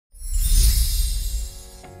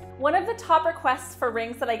One of the top requests for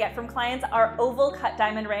rings that I get from clients are oval cut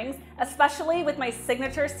diamond rings, especially with my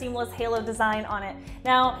signature seamless halo design on it.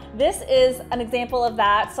 Now, this is an example of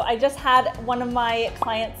that. So I just had one of my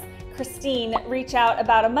clients, Christine, reach out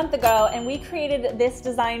about a month ago, and we created this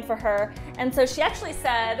design for her. And so she actually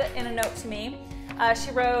said in a note to me,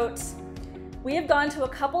 she wrote, "We have gone to a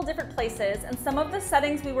couple different places, and some of the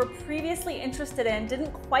settings we were previously interested in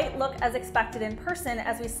didn't quite look as expected in person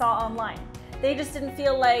as we saw online. They just didn't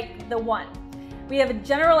feel like the one. We have a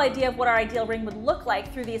general idea of what our ideal ring would look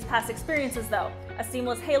like through these past experiences though. A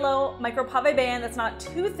seamless halo, micro pave band that's not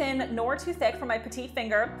too thin nor too thick for my petite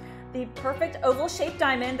finger, the perfect oval shaped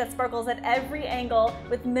diamond that sparkles at every angle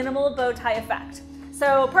with minimal bow tie effect."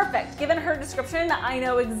 So perfect. Given her description, I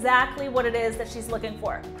know exactly what it is that she's looking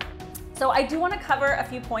for. So I do want to cover a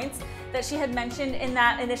few points that she had mentioned in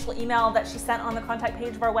that initial email that she sent on the contact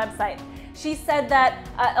page of our website. She said that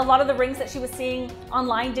a lot of the rings that she was seeing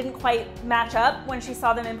online didn't quite match up when she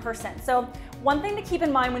saw them in person. So one thing to keep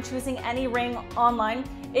in mind when choosing any ring online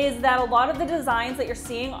is that a lot of the designs that you're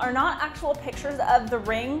seeing are not actual pictures of the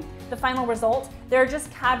ring, the final result. They're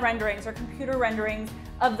just CAD renderings or computer renderings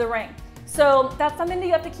of the ring. So that's something that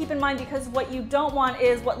you have to keep in mind, because what you don't want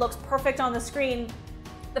is what looks perfect on the screen,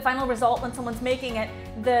 the final result when someone's making it,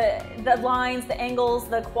 the lines, the angles,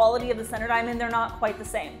 the quality of the center diamond, they're not quite the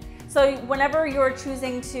same. So whenever you're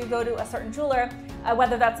choosing to go to a certain jeweler,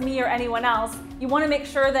 whether that's me or anyone else, you want to make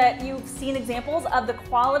sure that you've seen examples of the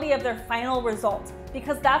quality of their final result,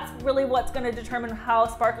 because that's really what's going to determine how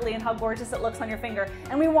sparkly and how gorgeous it looks on your finger.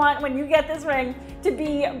 And we want, when you get this ring, to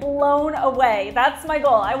be blown away. That's my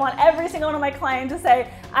goal. I want every single one of my clients to say,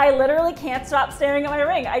 "I literally can't stop staring at my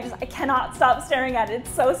ring. I cannot stop staring at it. It's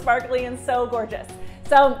so sparkly and so gorgeous."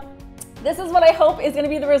 So this is what I hope is going to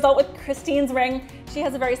be the result with Christine's ring. She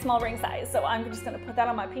has a very small ring size, so I'm just going to put that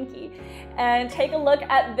on my pinky and take a look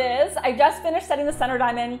at this. I just finished setting the center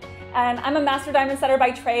diamond, and I'm a master diamond setter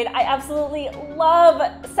by trade. I absolutely love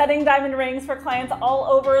setting diamond rings for clients all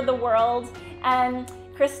over the world, and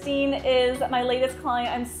Christine is my latest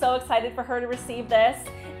client. I'm so excited for her to receive this.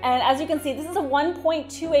 And as you can see, this is a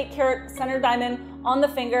 1.28 carat center diamond on the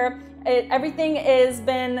finger. Everything has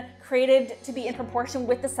been created to be in proportion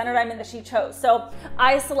with the center diamond that she chose. So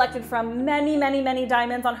I selected from many, many, many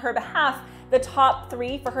diamonds on her behalf, the top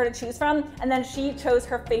 3 for her to choose from, and then she chose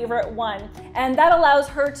her favorite one. And that allows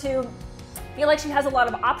her to feel like she has a lot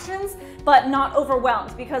of options, but not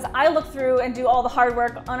overwhelmed, because I look through and do all the hard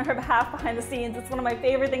work on her behalf behind the scenes. It's one of my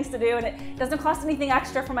favorite things to do, and it doesn't cost anything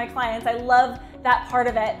extra for my clients. I love that part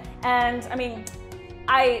of it. And I mean,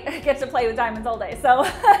 I get to play with diamonds all day, so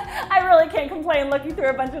I really can't complain looking through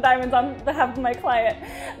a bunch of diamonds on behalf of my client.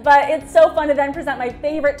 But it's so fun to then present my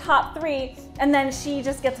favorite top 3, and then she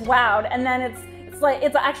just gets wowed, and then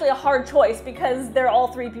it's actually a hard choice because they're all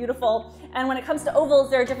 3 beautiful. And when it comes to ovals,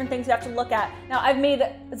 there are different things you have to look at. Now, I've made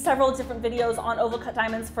several different videos on oval cut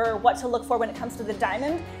diamonds for what to look for when it comes to the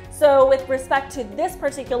diamond. So with respect to this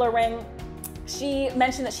particular ring, she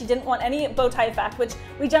mentioned that she didn't want any bow tie effect, which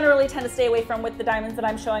we generally tend to stay away from with the diamonds that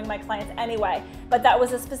I'm showing my clients anyway, but that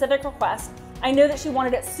was a specific request. I know that she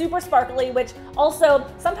wanted it super sparkly, which also,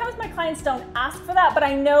 sometimes my clients don't ask for that, but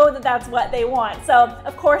I know that that's what they want. So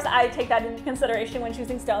of course I take that into consideration when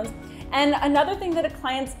choosing stones. And another thing that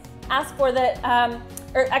clients ask for that,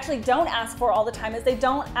 or actually don't ask for all the time, is they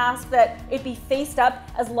don't ask that it be faced up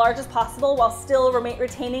as large as possible while still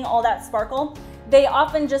retaining all that sparkle. They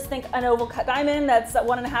often just think an oval cut diamond that's at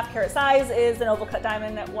 1.5 carat size is an oval cut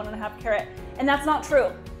diamond at 1.5 carat, and that's not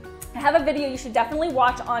true. I have a video you should definitely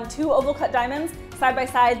watch on 2 oval cut diamonds side by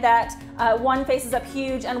side that one faces up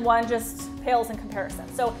huge and one just pales in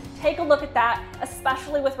comparison. So take a look at that,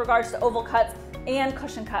 especially with regards to oval cuts and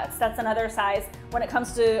cushion cuts. That's another size. When it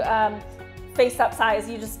comes to face up size,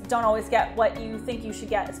 you just don't always get what you think you should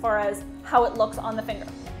get as far as how it looks on the finger.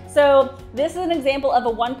 So this is an example of a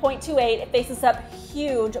 1.28. It faces up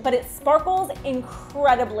huge, but it sparkles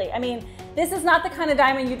incredibly. I mean, this is not the kind of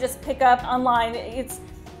diamond you just pick up online. It's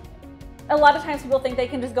a lot of times people think they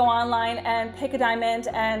can just go online and pick a diamond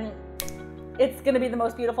and it's gonna be the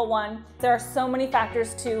most beautiful one. There are so many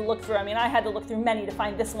factors to look through. I mean, I had to look through many to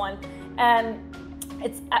find this one, and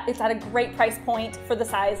it's at a great price point for the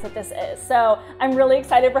size that this is. So I'm really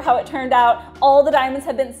excited for how it turned out. All the diamonds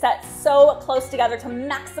have been set so close together to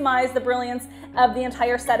maximize the brilliance of the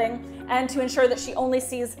entire setting and to ensure that she only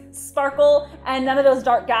sees sparkle and none of those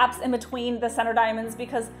dark gaps in between the center diamonds,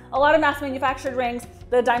 because a lot of mass manufactured rings,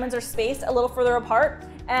 the diamonds are spaced a little further apart.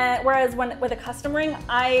 And whereas with a custom ring,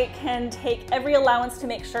 I can take every allowance to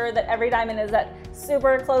make sure that every diamond is at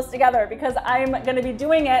super close together, because I'm gonna be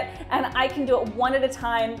doing it and I can do it one at a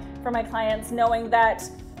time for my clients, knowing that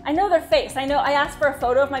I know their face. I ask for a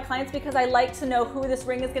photo of my clients because I like to know who this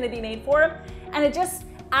ring is going to be made for. And it just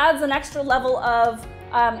adds an extra level of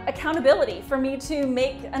accountability for me to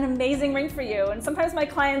make an amazing ring for you. And sometimes my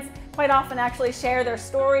clients quite often actually share their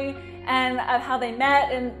story and of how they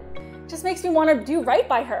met, and just makes me want to do right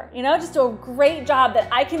by her, just do a great job that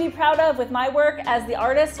I can be proud of with my work as the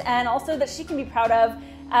artist, and also that she can be proud of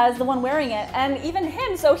as the one wearing it, and even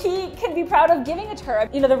him, so he can be proud of giving it to her.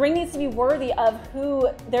 The ring needs to be worthy of who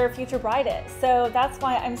their future bride is. So that's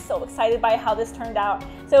why I'm so excited by how this turned out.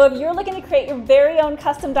 So if you're looking to create your very own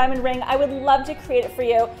custom diamond ring, I would love to create it for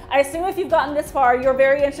you. I assume if you've gotten this far, you're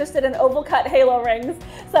very interested in oval cut halo rings.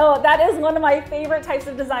 So that is one of my favorite types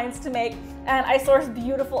of designs to make, and I source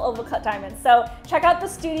beautiful oval cut diamonds. So check out the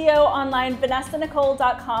studio online,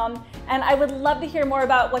 vanessanicole.com, and I would love to hear more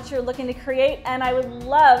about what you're looking to create, and I would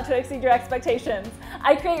love to exceed your expectations.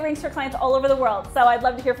 I create rings for clients all over the world, so I'd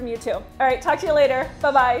love to hear from you too. All right, talk to you later.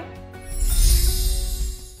 Bye-bye.